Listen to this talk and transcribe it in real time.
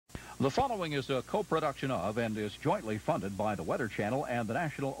The following is a co-production of and is jointly funded by the Weather Channel and the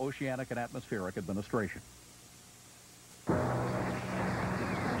National Oceanic and Atmospheric Administration.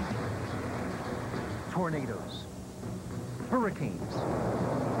 Tornadoes, hurricanes,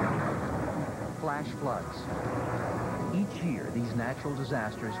 flash floods. Each year, these natural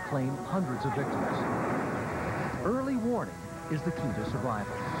disasters claim hundreds of victims. Early warning is the key to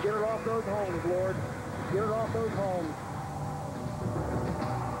survival. Get it off those homes, Lord. Get it off those homes.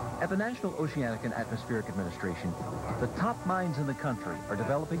 At the National Oceanic and Atmospheric Administration, the top minds in the country are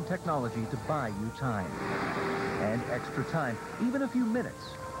developing technology to buy you time. And extra time, even a few minutes,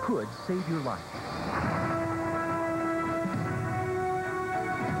 could save your life.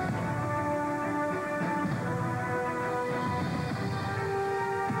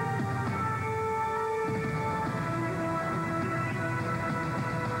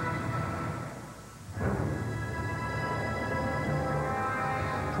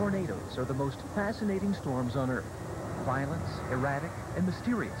 Tornadoes are the most fascinating storms on Earth. Violent, erratic, and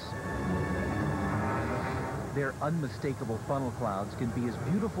mysterious. Their unmistakable funnel clouds can be as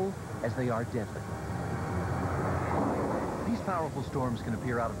beautiful as they are deadly. These powerful storms can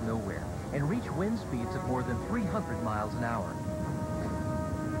appear out of nowhere and reach wind speeds of more than 300 miles an hour.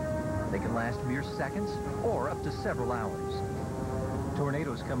 They can last mere seconds or up to several hours.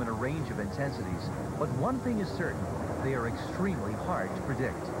 Tornadoes come in a range of intensities, but one thing is certain: they are extremely hard to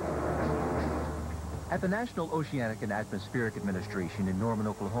predict. At the National Oceanic and Atmospheric Administration in Norman,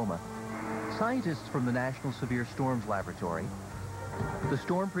 Oklahoma, scientists from the National Severe Storms Laboratory, the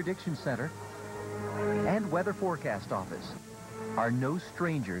Storm Prediction Center, and Weather Forecast Office are no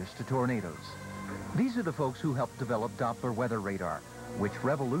strangers to tornadoes. These are the folks who helped develop Doppler weather radar, which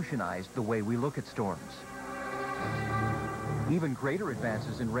revolutionized the way we look at storms. Even greater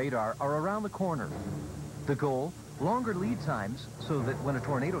advances in radar are around the corner. The goal: longer lead times so that when a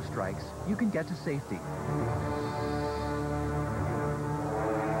tornado strikes, you can get to safety.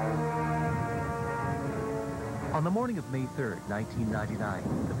 On the morning of May 3rd, 1999,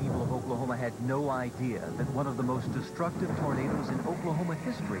 the people of Oklahoma had no idea that one of the most destructive tornadoes in Oklahoma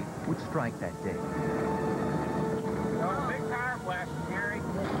history would strike that day. Oh, big power blast, Gary.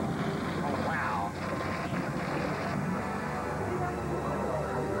 Oh, wow.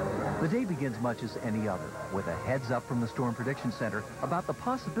 The day begins much as any other, with a heads up from the Storm Prediction Center about the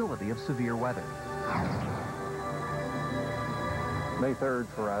possibility of severe weather. May 3rd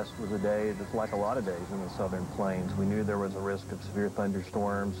for us was a day that's like a lot of days in the southern plains. We knew there was a risk of severe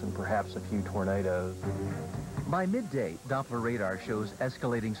thunderstorms and perhaps a few tornadoes. By midday, Doppler radar shows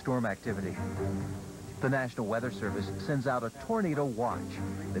escalating storm activity. The National Weather Service sends out a tornado watch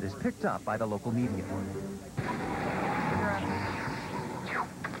that is picked up by the local media.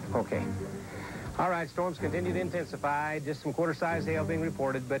 Okay. All right, storms continue to intensify. Just some quarter-sized hail being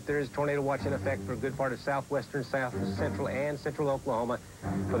reported, but there is tornado watch in effect for a good part of southwestern, south, central, and central Oklahoma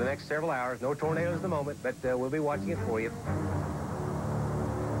for the next several hours. No tornadoes at the moment, but we'll be watching it for you.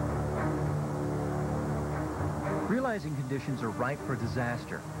 Realizing conditions are ripe for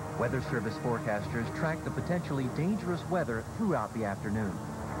disaster, Weather Service forecasters track the potentially dangerous weather throughout the afternoon.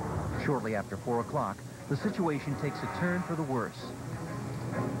 Shortly after 4 o'clock, the situation takes a turn for the worse.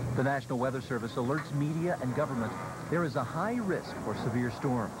 The National Weather Service alerts media and government there is a high risk for severe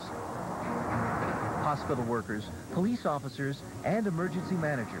storms. Hospital workers, police officers, and emergency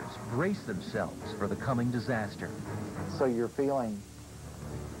managers brace themselves for the coming disaster. So you're feeling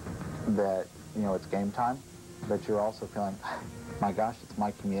that, you know, it's game time, but you're also feeling, my gosh, it's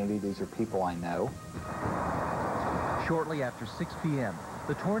my community, these are people I know. Shortly after 6 p.m.,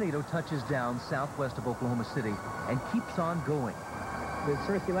 the tornado touches down southwest of Oklahoma City and keeps on going. The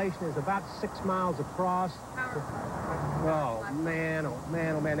circulation is about 6 miles across. Oh, man, oh,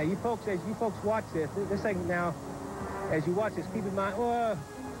 man, oh, man. Now, you folks, as you folks watch this thing now, as you watch this, keep in mind, oh,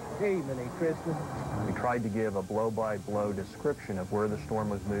 evening, Christmas. We tried to give a blow-by-blow description of where the storm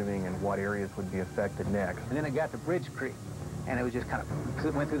was moving and what areas would be affected next. And then it got to Bridge Creek, and it was just kind of,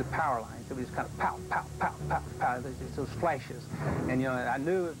 it went through the power lines. It was just kind of pow, pow, pow, pow, pow, just those flashes. And, you know, I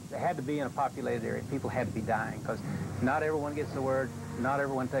knew it had to be in a populated area. People had to be dying because not everyone gets the word. Not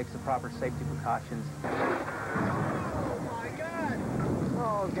everyone takes the proper safety precautions. Oh, my God.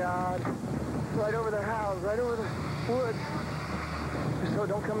 Oh, God. Right over their house, right over the woods. So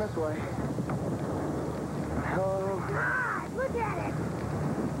don't come this way. Oh. God, look at it.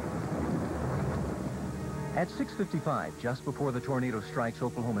 At 6:55, just before the tornado strikes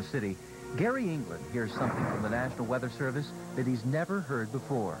Oklahoma City, Gary England hears something from the National Weather Service that he's never heard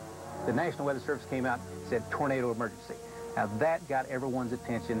before. The National Weather Service came out and said tornado emergency. Now that got everyone's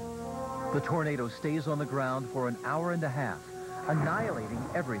attention. The tornado stays on the ground for an hour and a half, annihilating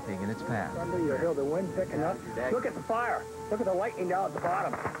everything in its path. Under your hill, the wind picking up. Look at the fire. Look at the lightning down at the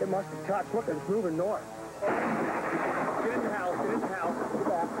bottom. It must have touched. Look, it's moving north. Get in the house. Get in the house. Get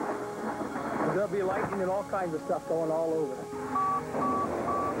back. There'll be lightning and all kinds of stuff going all over.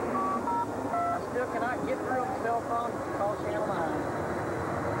 I still cannot get through the cell phone to call Channel 9.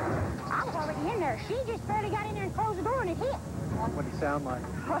 I was already in there. She just barely got in there and closed the door and it hit. What did it sound like?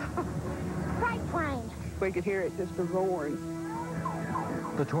 Freight train. We could hear it just a roaring.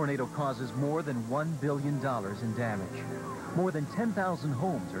 The tornado causes more than $1 billion in damage. More than 10,000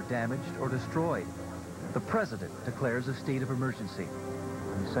 homes are damaged or destroyed. The president declares a state of emergency.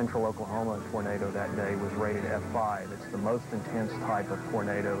 In central Oklahoma, a tornado that day was rated F5. It's the most intense type of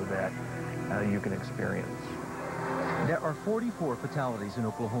tornado that you can experience. There are 44 fatalities in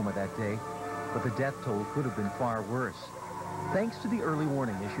Oklahoma that day, but the death toll could have been far worse. Thanks to the early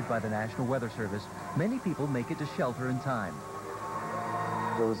warning issued by the National Weather Service, many people make it to shelter in time.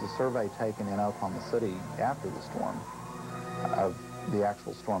 There was a survey taken in Oklahoma City after the storm of the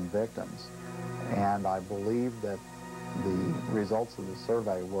actual storm victims, and I believe that the results of the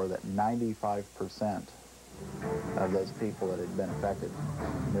survey were that 95% of those people that had been affected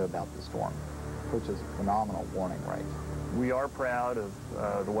knew about the storm, which is a phenomenal warning rate. We are proud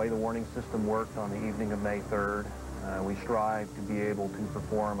of the way the warning system worked on the evening of May 3rd. We strive to be able to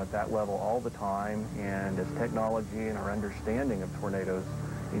perform at that level all the time, and as technology and our understanding of tornadoes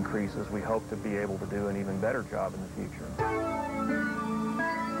increases, we hope to be able to do an even better job in the future.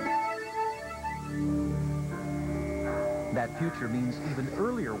 That future means even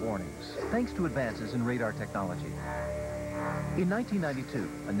earlier warnings, thanks to advances in radar technology. In 1992,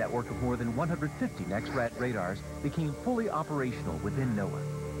 a network of more than 150 NEXRAD radars became fully operational within NOAA.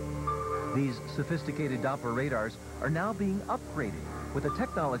 These sophisticated Doppler radars are now being upgraded with a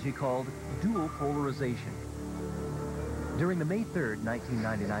technology called dual polarization. During the May 3rd,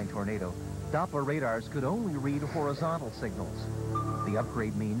 1999 tornado, Doppler radars could only read horizontal signals. The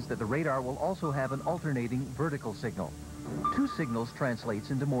upgrade means that the radar will also have an alternating vertical signal. Two signals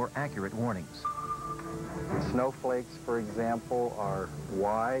translates into more accurate warnings. Snowflakes, for example, are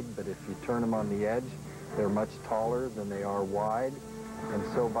wide, but if you turn them on the edge, they're much taller than they are wide. And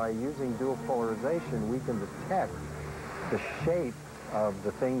so by using dual polarization, we can detect the shape of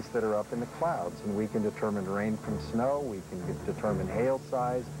the things that are up in the clouds. And we can determine rain from snow, we can determine hail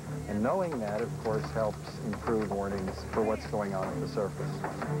size. And knowing that, of course, helps improve warnings for what's going on at the surface.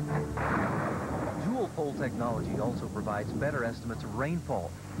 Dual pole technology also provides better estimates of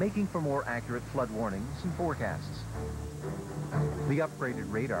rainfall, making for more accurate flood warnings and forecasts. The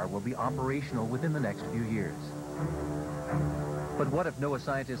upgraded radar will be operational within the next few years. But what if NOAA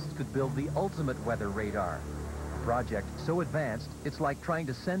scientists could build the ultimate weather radar? A project so advanced, it's like trying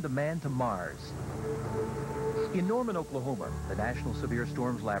to send a man to Mars. In Norman, Oklahoma, the National Severe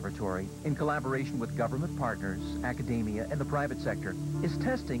Storms Laboratory, in collaboration with government partners, academia, and the private sector, is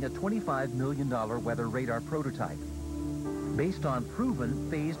testing a $25 million weather radar prototype. Based on proven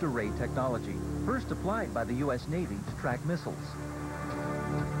phased array technology, first applied by the U.S. Navy to track missiles.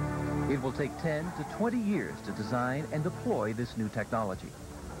 It will take 10 to 20 years to design and deploy this new technology.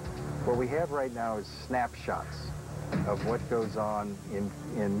 What we have right now is snapshots of what goes on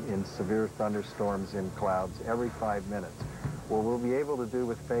in severe thunderstorms in clouds every 5 minutes. What we'll be able to do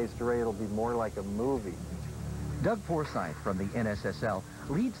with phased array, it'll be more like a movie. Doug Forsyth from the NSSL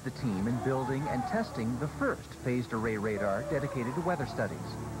leads the team in building and testing the first phased array radar dedicated to weather studies.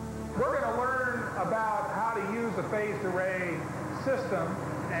 We're going to learn about how to use a phased array system,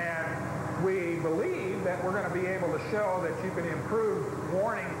 and we believe that we're going to be able to show that you can improve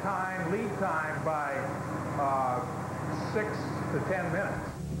warning time, lead time by 6 to 10 minutes.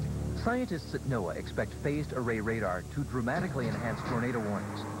 Scientists at NOAA expect phased array radar to dramatically enhance tornado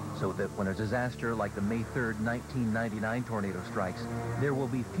warnings, so that when a disaster like the May 3rd, 1999 tornado strikes, there will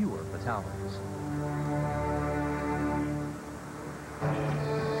be fewer fatalities.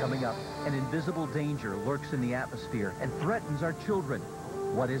 Coming up, an invisible danger lurks in the atmosphere and threatens our children.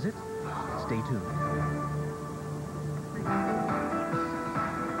 What is it? Stay tuned.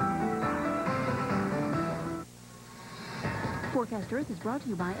 Forecast Earth is brought to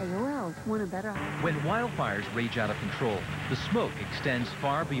you by AOL. Want a better... When wildfires rage out of control, the smoke extends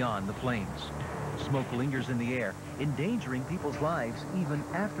far beyond the plains. Smoke lingers in the air, endangering people's lives even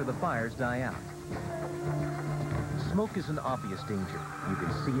after the fires die out. Smoke is an obvious danger. You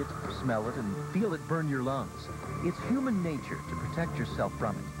can see it, smell it, and feel it burn your lungs. It's human nature to protect yourself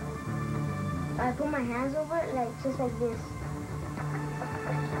from it. I put my hands over it, just like this.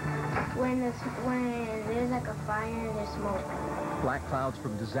 When there's like a fire and there's smoke. Black clouds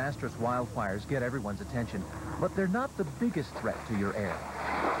from disastrous wildfires get everyone's attention. But they're not the biggest threat to your air.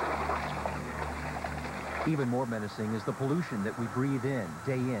 Even more menacing is the pollution that we breathe in,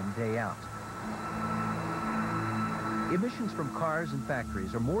 day out. Emissions from cars and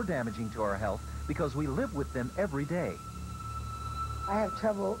factories are more damaging to our health because we live with them every day. I have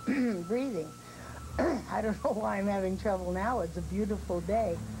trouble breathing. I don't know why I'm having trouble now. It's a beautiful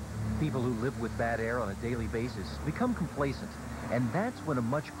day. People who live with bad air on a daily basis become complacent, and that's when a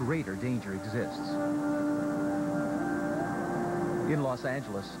much greater danger exists. In Los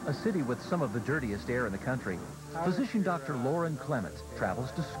Angeles, a city with some of the dirtiest air in the country, physician Dr. Lauren Clement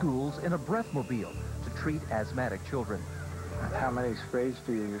travels to schools in a breathmobile to treat asthmatic children. How many sprays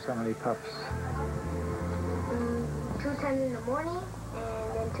do you use? How many puffs? 2 times in the morning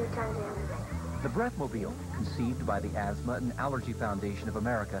and then 2 times in the night. The breathmobile, conceived by the Asthma and Allergy Foundation of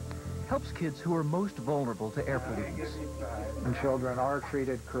America, helps kids who are most vulnerable to air pollutants. When children are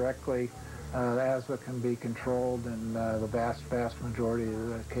treated correctly, asthma can be controlled in the vast majority of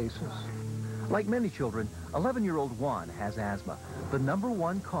the cases. Like many children, 11-year-old Juan has asthma, the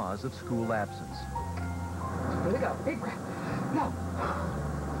 #1 cause of school absence. Here we go. Big breath. No.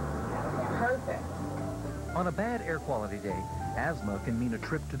 Perfect. On a bad air quality day, asthma can mean a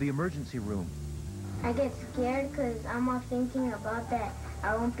trip to the emergency room. I get scared because I'm all thinking about that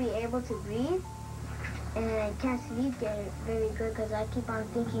I won't be able to breathe, and I can't sleep very good because I keep on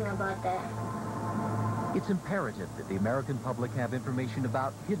thinking about that. It's imperative that the American public have information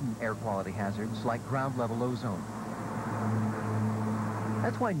about hidden air quality hazards like ground-level ozone.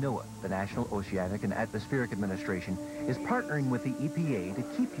 That's why NOAA, the National Oceanic and Atmospheric Administration, is partnering with the EPA to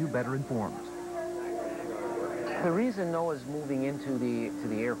keep you better informed. The reason NOAA is moving into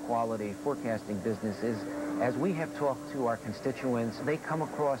the air quality forecasting business is, as we have talked to our constituents, they come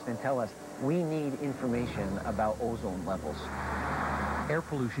across and tell us we need information about ozone levels. Air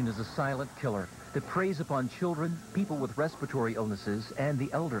pollution is a silent killer that preys upon children, people with respiratory illnesses, and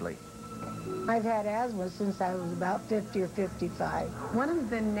the elderly. I've had asthma since I was about 50 or 55. One of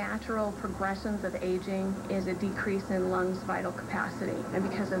the natural progressions of aging is a decrease in lungs' vital capacity. And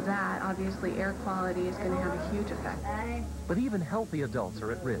because of that, obviously, air quality is going to have a huge effect. But even healthy adults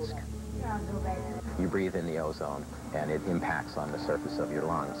are at risk. You breathe in the ozone, and it impacts on the surface of your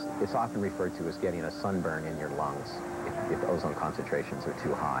lungs. It's often referred to as getting a sunburn in your lungs if ozone concentrations are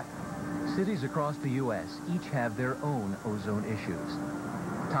too high. Cities across the U.S. each have their own ozone issues.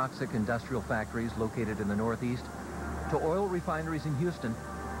 Toxic industrial factories located in the Northeast, to oil refineries in Houston,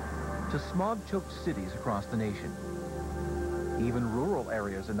 to smog-choked cities across the nation. Even rural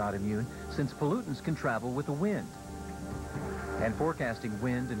areas are not immune, since pollutants can travel with the wind. And forecasting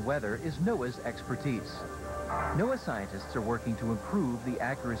wind and weather is NOAA's expertise. NOAA scientists are working to improve the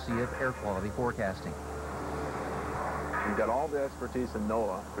accuracy of air quality forecasting. You've got all the expertise in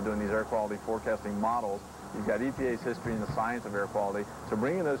NOAA for doing these air quality forecasting models. You've got EPA's history in the science of air quality. So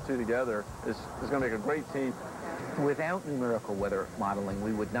bringing those two together is going to make a great team. Without numerical weather modeling,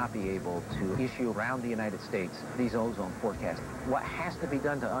 we would not be able to issue around the United States these ozone forecasts. What has to be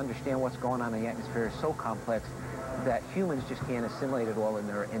done to understand what's going on in the atmosphere is so complex that humans just can't assimilate it all in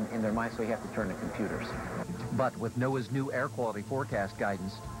their minds, so you have to turn to computers. But with NOAA's new air quality forecast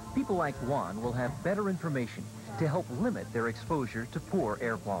guidance, people like Juan will have better information to help limit their exposure to poor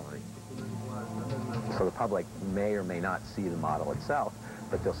air quality. So the public may or may not see the model itself,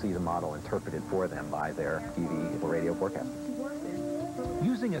 but they'll see the model interpreted for them by their TV or radio forecast.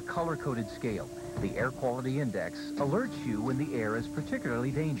 Using a color-coded scale, the air quality index alerts you when the air is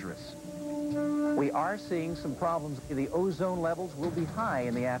particularly dangerous. We are seeing some problems. The ozone levels will be high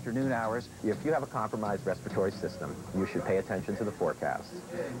in the afternoon hours. If you have a compromised respiratory system, you should pay attention to the forecasts.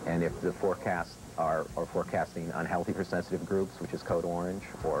 And if the forecasts are forecasting unhealthy for sensitive groups, which is code orange,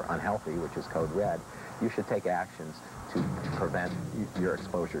 or unhealthy, which is code red, you should take actions to prevent your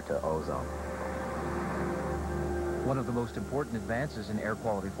exposure to ozone. One of the most important advances in air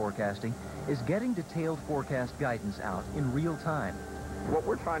quality forecasting is getting detailed forecast guidance out in real time. What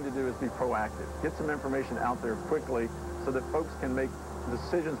we're trying to do is be proactive, get some information out there quickly so that folks can make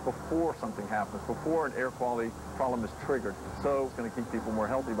decisions before something happens, before an air quality problem is triggered. So it's going to keep people more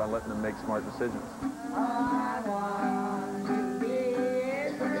healthy by letting them make smart decisions. I want to be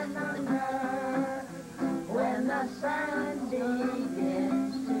remembered when the sun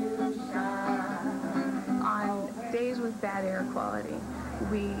begins to shine. On days with bad air quality,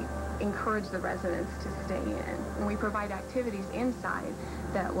 we encourage the residents to stay in, and we provide activities inside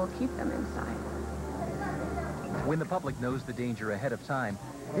that will keep them inside. When the public knows the danger ahead of time,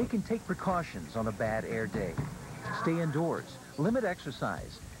 they can take precautions on a bad air day. Stay indoors, limit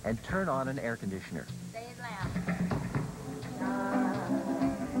exercise, and turn on an air conditioner.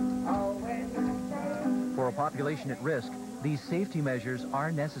 For a a population at risk, these safety measures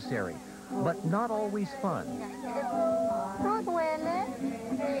are necessary, but not always fun.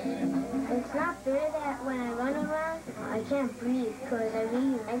 It's not fair that when I run around, I can't breathe because I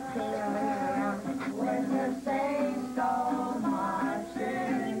really like playing and running around. When the saints go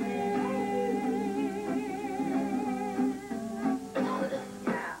marching in.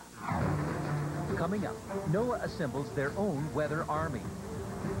 Coming up, NOAA assembles their own weather army.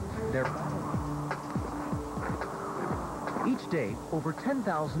 Each day, over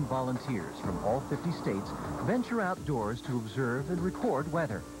 10,000 volunteers from all 50 states venture outdoors to observe and record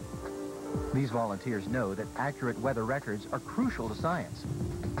weather. These volunteers know that accurate weather records are crucial to science.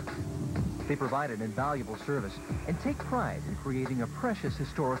 They provide an invaluable service and take pride in creating a precious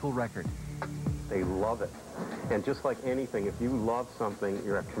historical record. They love it. And just like anything, if you love something,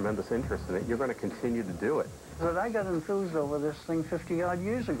 you have tremendous interest in it, you're going to continue to do it. But I got enthused over this thing 50-odd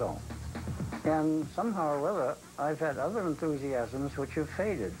years ago. And somehow or other, I've had other enthusiasms which have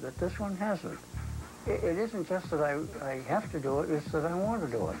faded, but this one hasn't. It isn't just that I have to do it, it's that I want to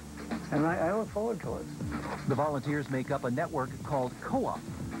do it. And I look forward to it. The volunteers make up a network called CO-OP,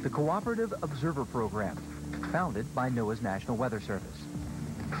 the Cooperative Observer Program, founded by NOAA's National Weather Service.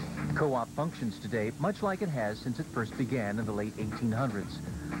 CO-OP functions today much like it has since it first began in the late 1800s.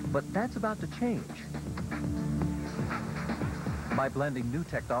 But that's about to change. By blending new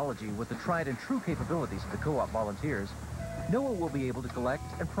technology with the tried and true capabilities of the CO-OP volunteers, NOAA will be able to collect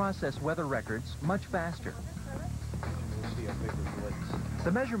and process weather records much faster.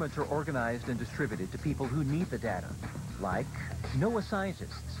 The measurements are organized and distributed to people who need the data, like NOAA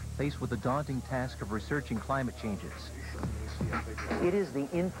scientists faced with the daunting task of researching climate changes. It is the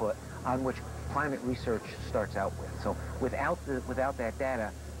input on which climate research starts out with. So without that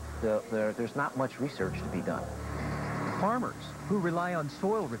data, there's not much research to be done. Farmers who rely on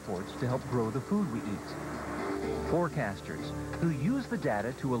soil reports to help grow the food we eat. Forecasters who use the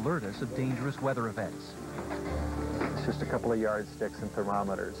data to alert us of dangerous weather events. It's just a couple of yardsticks and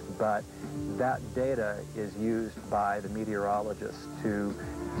thermometers, but that data is used by the meteorologists to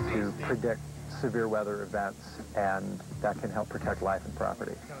predict severe weather events, and that can help protect life and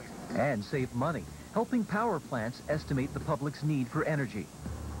property. And save money, helping power plants estimate the public's need for energy.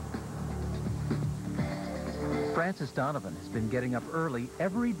 Francis Donovan has been getting up early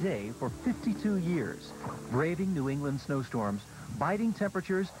every day for 52 years, braving New England snowstorms, biting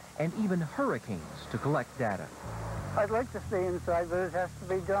temperatures, and even hurricanes to collect data. I'd like to stay inside, but it has to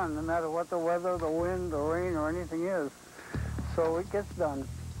be done, no matter what the weather, the wind, the rain, or anything is. So it gets done.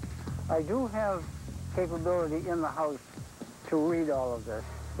 I do have capability in the house to read all of this,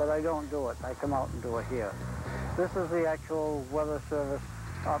 but I don't do it. I come out and do it here. This is the actual Weather Service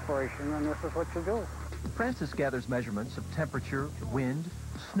operation, and this is what you do. Francis gathers measurements of temperature, wind,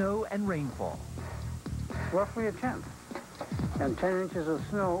 snow, and rainfall. Roughly a tenth. And 10 inches of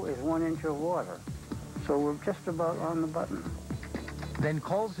snow is 1 inch of water. So we're just about on the button. Then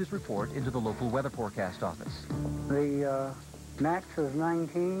calls his report into the local weather forecast office. The max is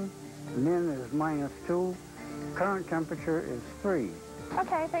 19, min is -2, current temperature is 3.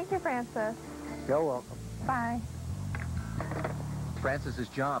 Okay, thank you, Francis. You're welcome. Bye. Francis's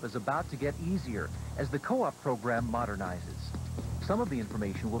job is about to get easier as the CO-OP program modernizes. Some of the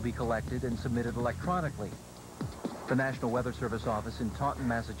information will be collected and submitted electronically. The National Weather Service office in Taunton,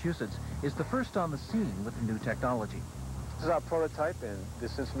 Massachusetts is the first on the scene with the new technology. This is our prototype, and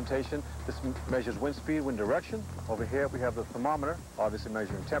this instrumentation, this measures wind speed, wind direction. Over here we have the thermometer, obviously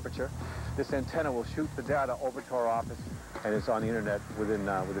measuring temperature. This antenna will shoot the data over to our office, and it's on the internet within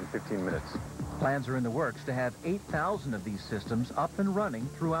 15 minutes. Plans are in the works to have 8,000 of these systems up and running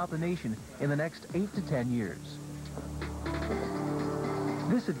throughout the nation in the next 8 to 10 years.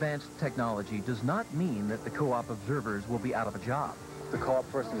 This advanced technology does not mean that the CO-OP observers will be out of a job. The CO-OP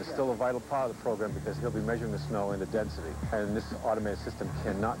person is still a vital part of the program because he'll be measuring the snow and the density, and this automated system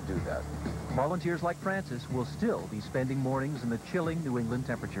cannot do that. Volunteers like Francis will still be spending mornings in the chilling New England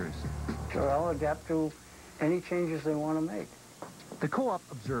temperatures. Sure, I'll adapt to any changes they want to make. The CO-OP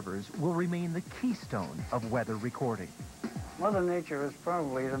observers will remain the keystone of weather recording. Mother Nature is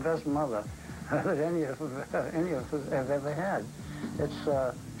probably the best mother that any of us have ever had.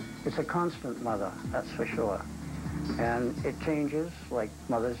 It's a constant mother, that's for sure. And it changes like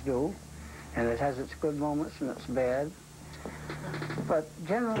mothers do, and it has its good moments and its bad. But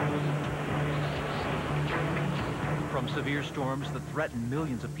generally... From severe storms that threaten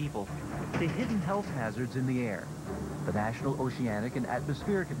millions of people to hidden health hazards in the air, the National Oceanic and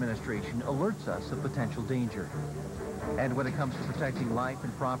Atmospheric Administration alerts us of potential danger. And when it comes to protecting life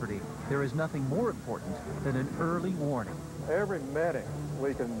and property, there is nothing more important than an early warning. Every minute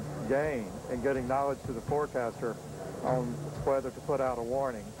we can gain in getting knowledge to the forecaster on whether to put out a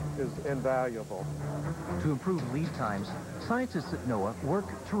warning is invaluable. To improve lead times, scientists at NOAA work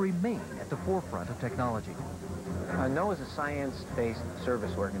to remain at the forefront of technology. NOAA is a science-based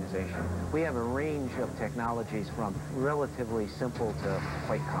service organization. We have a range of technologies from relatively simple to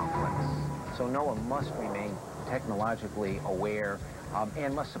quite complex. So NOAA must remain technologically aware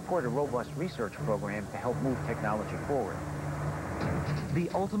and must support a robust research program to help move technology forward. The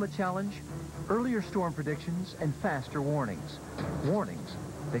ultimate challenge? Earlier storm predictions and faster warnings. Warnings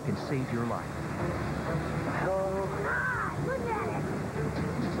that can save your life.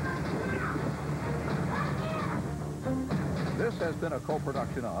 This has been a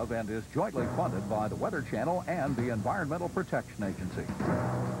co-production of and is jointly funded by the Weather Channel and the Environmental Protection Agency.